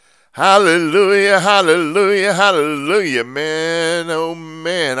Hallelujah, hallelujah, hallelujah, man. Oh,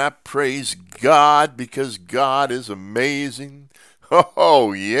 man, I praise God because God is amazing.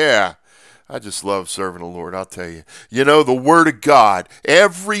 Oh, yeah. I just love serving the Lord, I'll tell you. You know, the Word of God,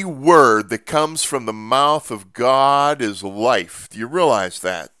 every word that comes from the mouth of God is life. Do you realize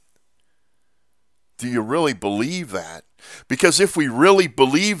that? Do you really believe that? Because if we really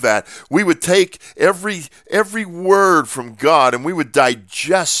believe that, we would take every word from God and we would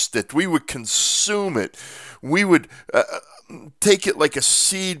digest it. We would consume it. We would take it like a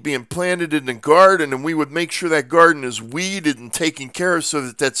seed being planted in a garden, and we would make sure that garden is weeded and taken care of so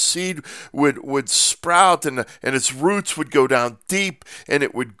that that seed would sprout, and its roots would go down deep, and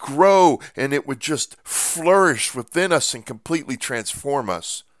it would grow, and it would just flourish within us and completely transform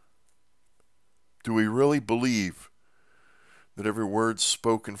us. Do we really believe that every word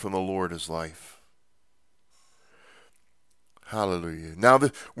spoken from the Lord is life? Hallelujah. Now,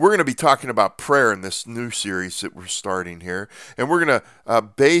 we're going to be talking about prayer in this new series that we're starting here. And we're going to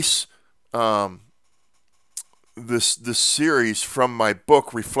base this series from my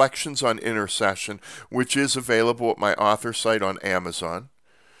book, Reflections on Intercession, which is available at my author site on Amazon.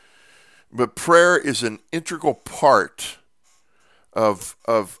 But prayer is an integral part of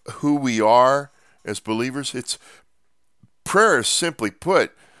who we are as believers. Prayer is, simply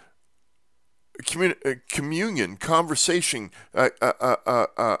put, communion, conversation.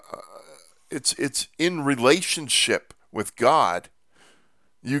 It's in relationship with God.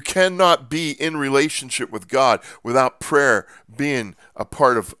 You cannot be in relationship with God without prayer being a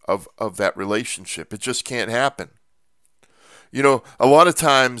part of that relationship. It just can't happen. You know, a lot of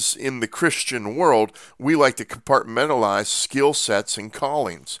times in the Christian world, we like to compartmentalize skill sets and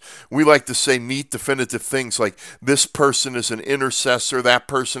callings. We like to say neat, definitive things like this person is an intercessor, that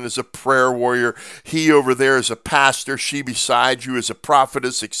person is a prayer warrior, he over there is a pastor, she beside you is a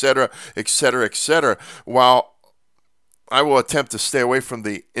prophetess, etc., etc., etc. While I will attempt to stay away from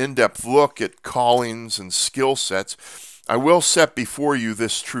the in-depth look at callings and skill sets, I will set before you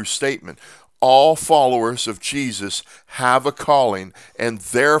this true statement. All followers of Jesus have a calling and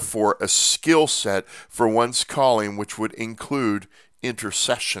therefore a skill set for one's calling, which would include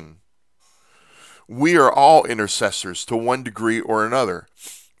intercession. We are all intercessors to one degree or another.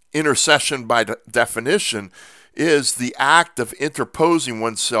 Intercession, by definition, is the act of interposing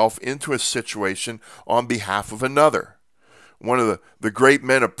oneself into a situation on behalf of another. One of the great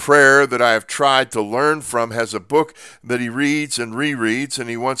men of prayer that I have tried to learn from has a book that he reads and rereads, and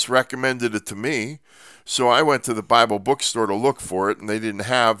he once recommended it to me. So I went to the Bible bookstore to look for it, and they didn't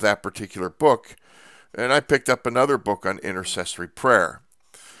have that particular book. And I picked up another book on intercessory prayer.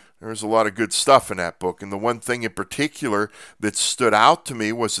 There's a lot of good stuff in that book, and the one thing in particular that stood out to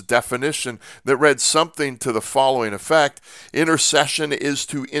me was a definition that read something to the following effect. Intercession is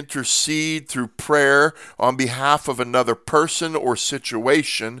to intercede through prayer on behalf of another person or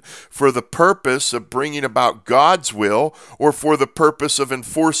situation for the purpose of bringing about God's will or for the purpose of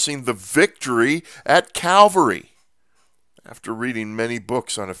enforcing the victory at Calvary. After reading many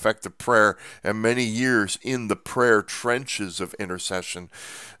books on effective prayer and many years in the prayer trenches of intercession,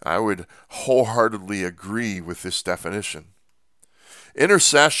 I would wholeheartedly agree with this definition.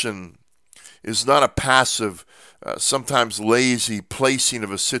 Intercession is not a passive, sometimes lazy placing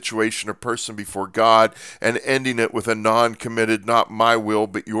of a situation or person before God and ending it with a non-committed, not my will,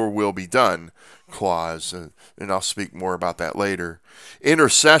 but your will be done clause, and I'll speak more about that later.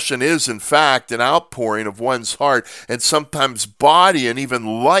 Intercession is, in fact, an outpouring of one's heart and sometimes body and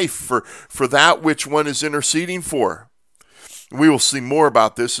even life for that which one is interceding for. We will see more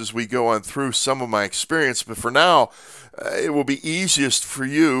about this as we go on through some of my experience, but for now, it will be easiest for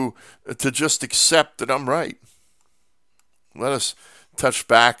you to just accept that I'm right. Let us touch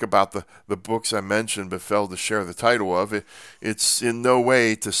back about the books I mentioned but failed to share the title of. It's in no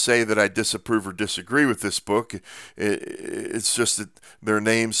way to say that I disapprove or disagree with this book. It's just that their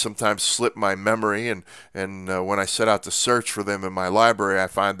names sometimes slip my memory, and when I set out to search for them in my library, I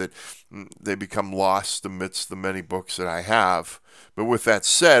find that they become lost amidst the many books that I have. But with that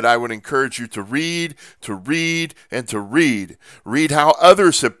said, I would encourage you to read, and to read. Read how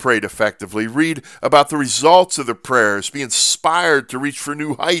others have prayed effectively. Read about the results of their prayers. Be inspired to reach for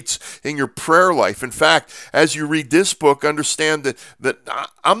new heights in your prayer life. In fact, as you read this book, understand that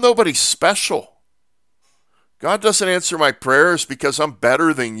I'm nobody special. God doesn't answer my prayers because I'm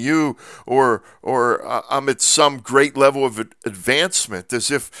better than you or I'm at some great level of advancement, as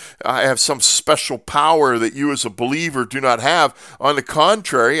if I have some special power that you as a believer do not have. On the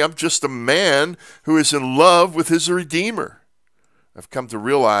contrary, I'm just a man who is in love with his Redeemer. I've come to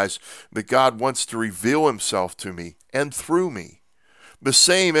realize that God wants to reveal himself to me and through me. the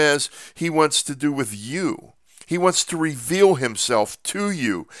same as he wants to do with you. He wants to reveal himself to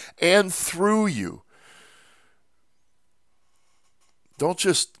you and through you. Don't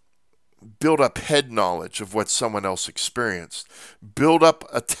just build up head knowledge of what someone else experienced. Build up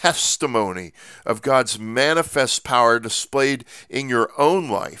a testimony of God's manifest power displayed in your own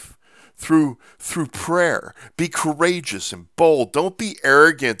life through prayer. Be courageous and bold. Don't be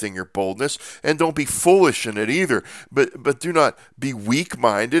arrogant in your boldness, and don't be foolish in it either. But do not be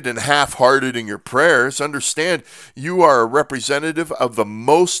weak-minded and half-hearted in your prayers. Understand, you are a representative of the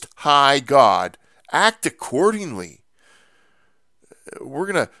Most High God. Act accordingly.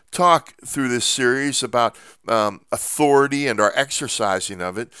 We're going to talk through this series about authority and our exercising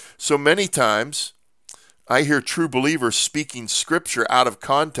of it. So many times, I hear true believers speaking Scripture out of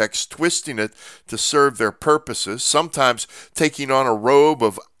context, twisting it to serve their purposes, sometimes taking on a robe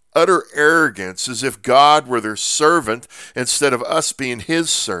of utter arrogance as if God were their servant instead of us being His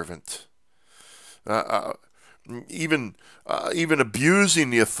servant. Even abusing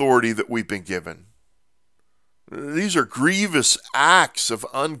the authority that we've been given. These are grievous acts of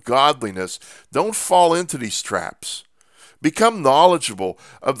ungodliness. Don't fall into these traps. Become knowledgeable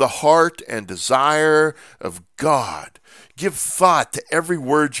of the heart and desire of God. Give thought to every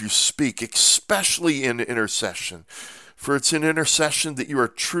word you speak, especially in intercession. For it's in intercession that you are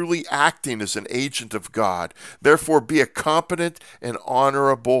truly acting as an agent of God. Therefore, be a competent and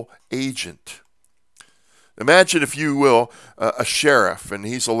honorable agent. Imagine, if you will, a sheriff, and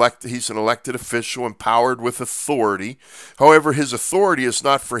he's an elected official empowered with authority. However, his authority is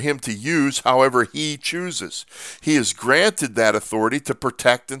not for him to use however he chooses. He is granted that authority to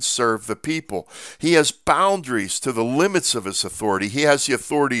protect and serve the people. He has boundaries to the limits of his authority. He has the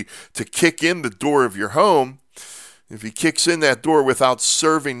authority to kick in the door of your home. If he kicks in that door without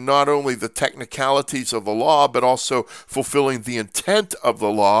serving not only the technicalities of the law, but also fulfilling the intent of the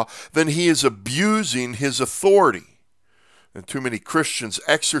law, then he is abusing his authority. And too many Christians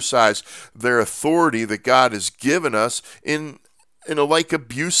exercise their authority that God has given us in a like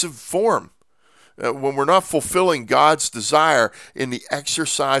abusive form. When we're not fulfilling God's desire in the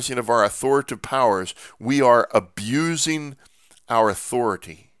exercising of our authoritative powers, we are abusing our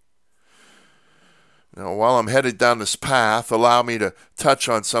authority. Now, while I'm headed down this path, allow me to touch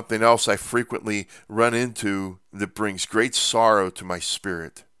on something else I frequently run into that brings great sorrow to my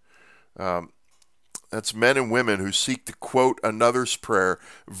spirit. That's men and women who seek to quote another's prayer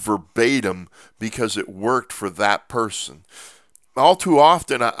verbatim because it worked for that person. All too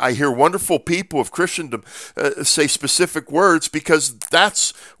often, I hear wonderful people of Christendom say specific words because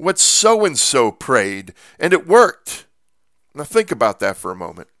that's what so-and-so prayed, and it worked. Now think about that for a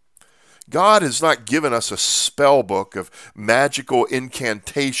moment. God has not given us a spell book of magical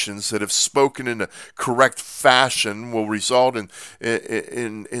incantations that, if spoken in a correct fashion, will result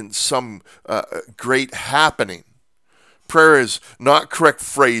in some great happening. Prayer is not correct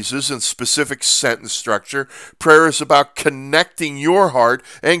phrases and specific sentence structure. Prayer is about connecting your heart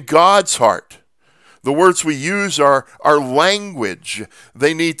and God's heart. The words we use are language.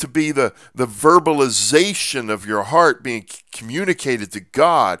 They need to be the verbalization of your heart being communicated to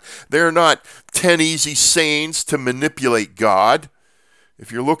God. They're not 10 easy sayings to manipulate God.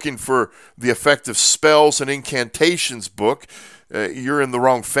 If you're looking for the effective spells and incantations book, you're in the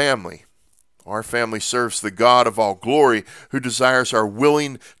wrong family. Our family serves the God of all glory, who desires our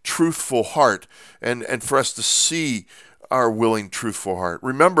willing, truthful heart, and for us to see our willing, truthful heart.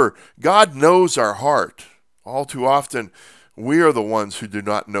 Remember, God knows our heart. All too often, we are the ones who do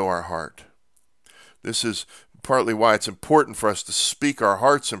not know our heart. This is partly why it's important for us to speak our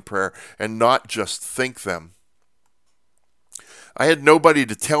hearts in prayer and not just think them. I had nobody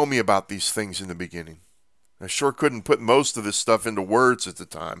to tell me about these things in the beginning. I sure couldn't put most of this stuff into words at the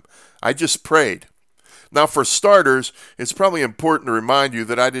time. I just prayed. Now, for starters, it's probably important to remind you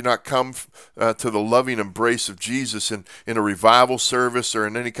that I did not come to the loving embrace of Jesus in a revival service or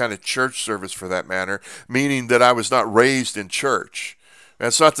in any kind of church service for that matter, meaning that I was not raised in church.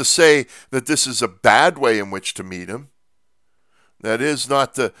 That's not to say that this is a bad way in which to meet him. That is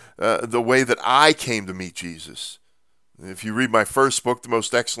not the way that I came to meet Jesus. If you read my first book, The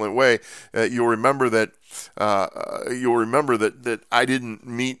Most Excellent Way, you'll remember that I didn't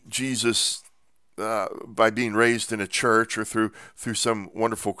meet Jesus by being raised in a church or through some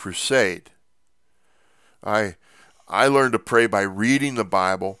wonderful crusade. I learned to pray by reading the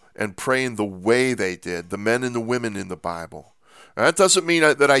Bible and praying the way they did, the men and the women in the Bible. Now, that doesn't mean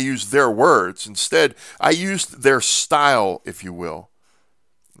that I used their words. Instead, I used their style, if you will.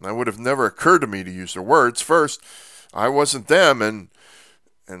 It would have never occurred to me to use their words. First, I wasn't them, and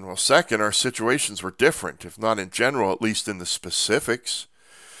And well, second, our situations were different, if not in general, at least in the specifics.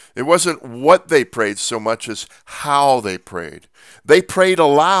 It wasn't what they prayed so much as how they prayed. They prayed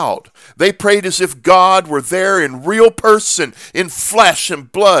aloud. They prayed as if God were there in real person, in flesh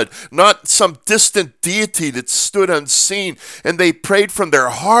and blood, not some distant deity that stood unseen. And they prayed from their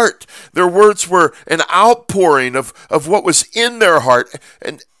heart. Their words were an outpouring of what was in their heart.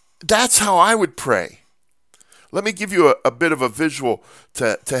 And that's how I would pray. Let me give you a bit of a visual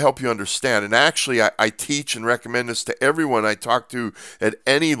to help you understand. And actually, I teach and recommend this to everyone I talk to at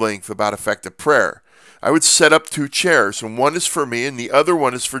any length about effective prayer. I would set up 2 chairs, and one is for me and the other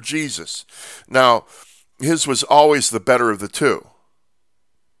one is for Jesus. Now, his was always the better of the 2.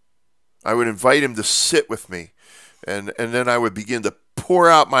 I would invite him to sit with me, and then I would begin to pour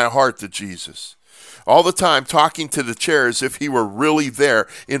out my heart to Jesus. All the time talking to the chair as if he were really there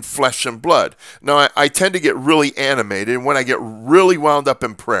in flesh and blood. Now, I tend to get really animated, and when I get really wound up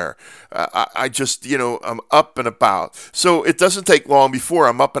in prayer, I just, I'm up and about. So it doesn't take long before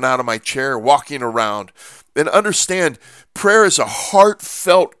I'm up and out of my chair, walking around. And understand, prayer is a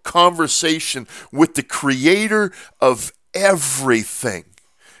heartfelt conversation with the Creator of everything.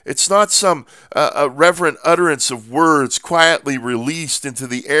 It's not some reverent utterance of words quietly released into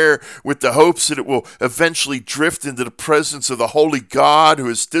the air with the hopes that it will eventually drift into the presence of the holy God who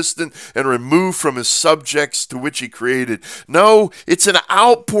is distant and removed from his subjects to which he created. No, it's an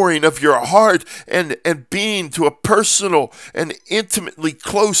outpouring of your heart and being to a personal and intimately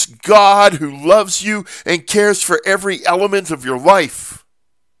close God who loves you and cares for every element of your life.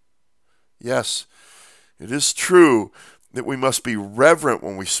 Yes, it is true that we must be reverent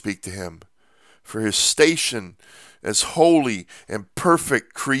when we speak to him, for his station as holy and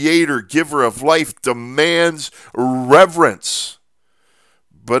perfect creator, giver of life, demands reverence.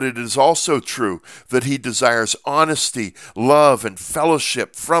 But it is also true that he desires honesty, love, and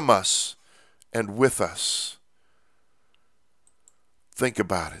fellowship from us and with us. Think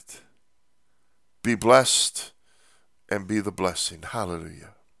about it. Be blessed and be the blessing.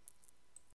 Hallelujah.